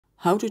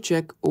How to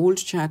check old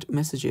chat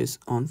messages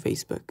on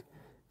Facebook.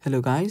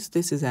 Hello guys,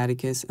 this is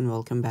Atticus and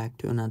welcome back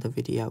to another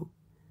video.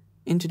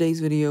 In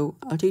today's video,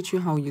 I'll teach you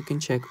how you can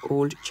check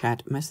old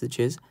chat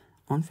messages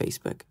on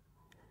Facebook.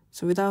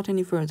 So without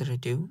any further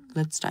ado,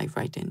 let's dive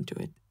right into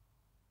it.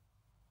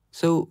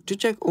 So to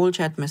check old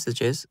chat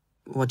messages,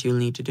 what you'll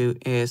need to do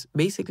is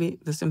basically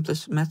the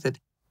simplest method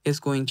is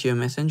going to your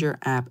Messenger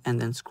app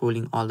and then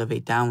scrolling all the way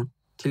down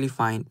till you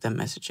find the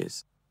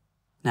messages.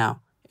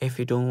 Now, if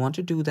you don't want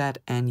to do that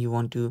and you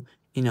want to,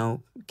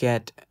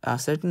 get a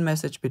certain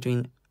message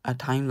between a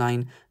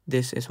timeline,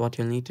 this is what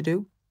you'll need to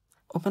do.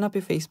 Open up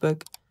your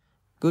Facebook,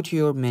 go to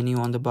your menu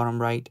on the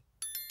bottom right.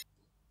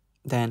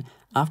 Then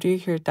after you're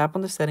here, tap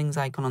on the settings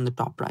icon on the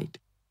top right.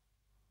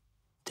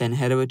 Then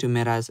head over to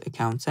Meta's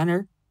account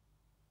center.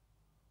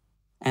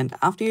 And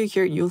after you're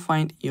here, you'll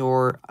find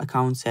your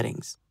account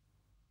settings.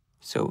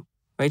 So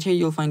right here,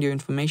 you'll find your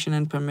information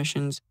and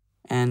permissions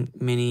and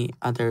many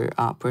other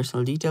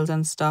personal details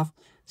and stuff.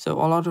 So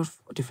a lot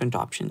of different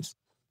options.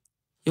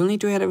 You'll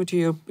need to head over to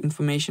your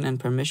information and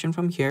permission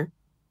from here.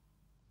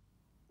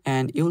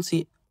 And you'll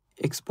see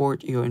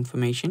export your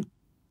information.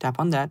 Tap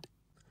on that.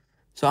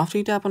 So after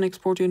you tap on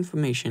export your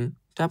information,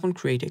 tap on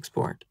create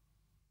export.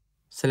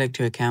 Select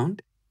your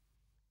account.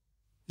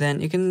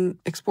 Then you can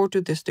export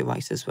to this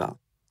device as well.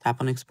 Tap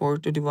on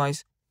export to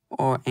device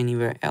or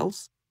anywhere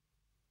else.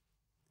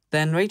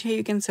 Then right here,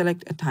 you can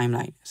select a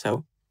timeline.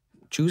 So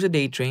choose a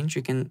date range.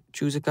 You can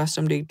choose a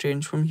custom date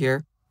range from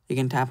here. You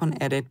can tap on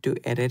edit to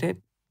edit it.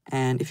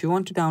 And if you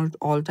want to download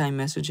all time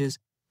messages,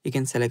 you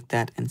can select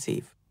that and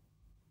save.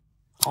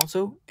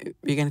 Also,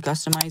 you can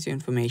customize your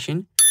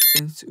information.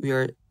 Since we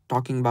are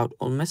talking about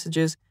all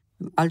messages,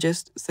 I'll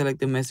just select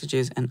the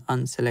messages and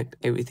unselect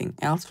everything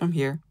else from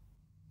here.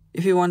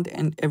 If you want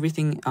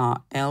everything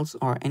else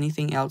or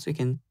anything else, you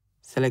can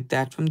select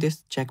that from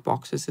this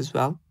checkboxes as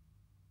well.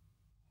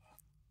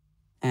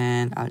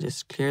 And I'll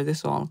just clear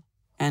this all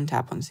and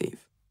tap on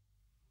save.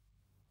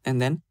 And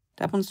then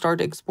tap on start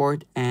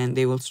export and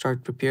they will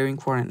start preparing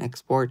for an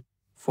export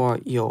for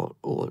your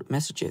old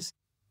messages.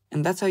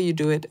 And that's how you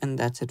do it, and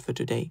that's it for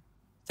today.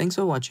 Thanks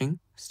for watching.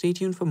 Stay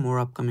tuned for more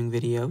upcoming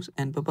videos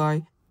and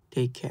bye-bye.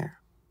 Take care.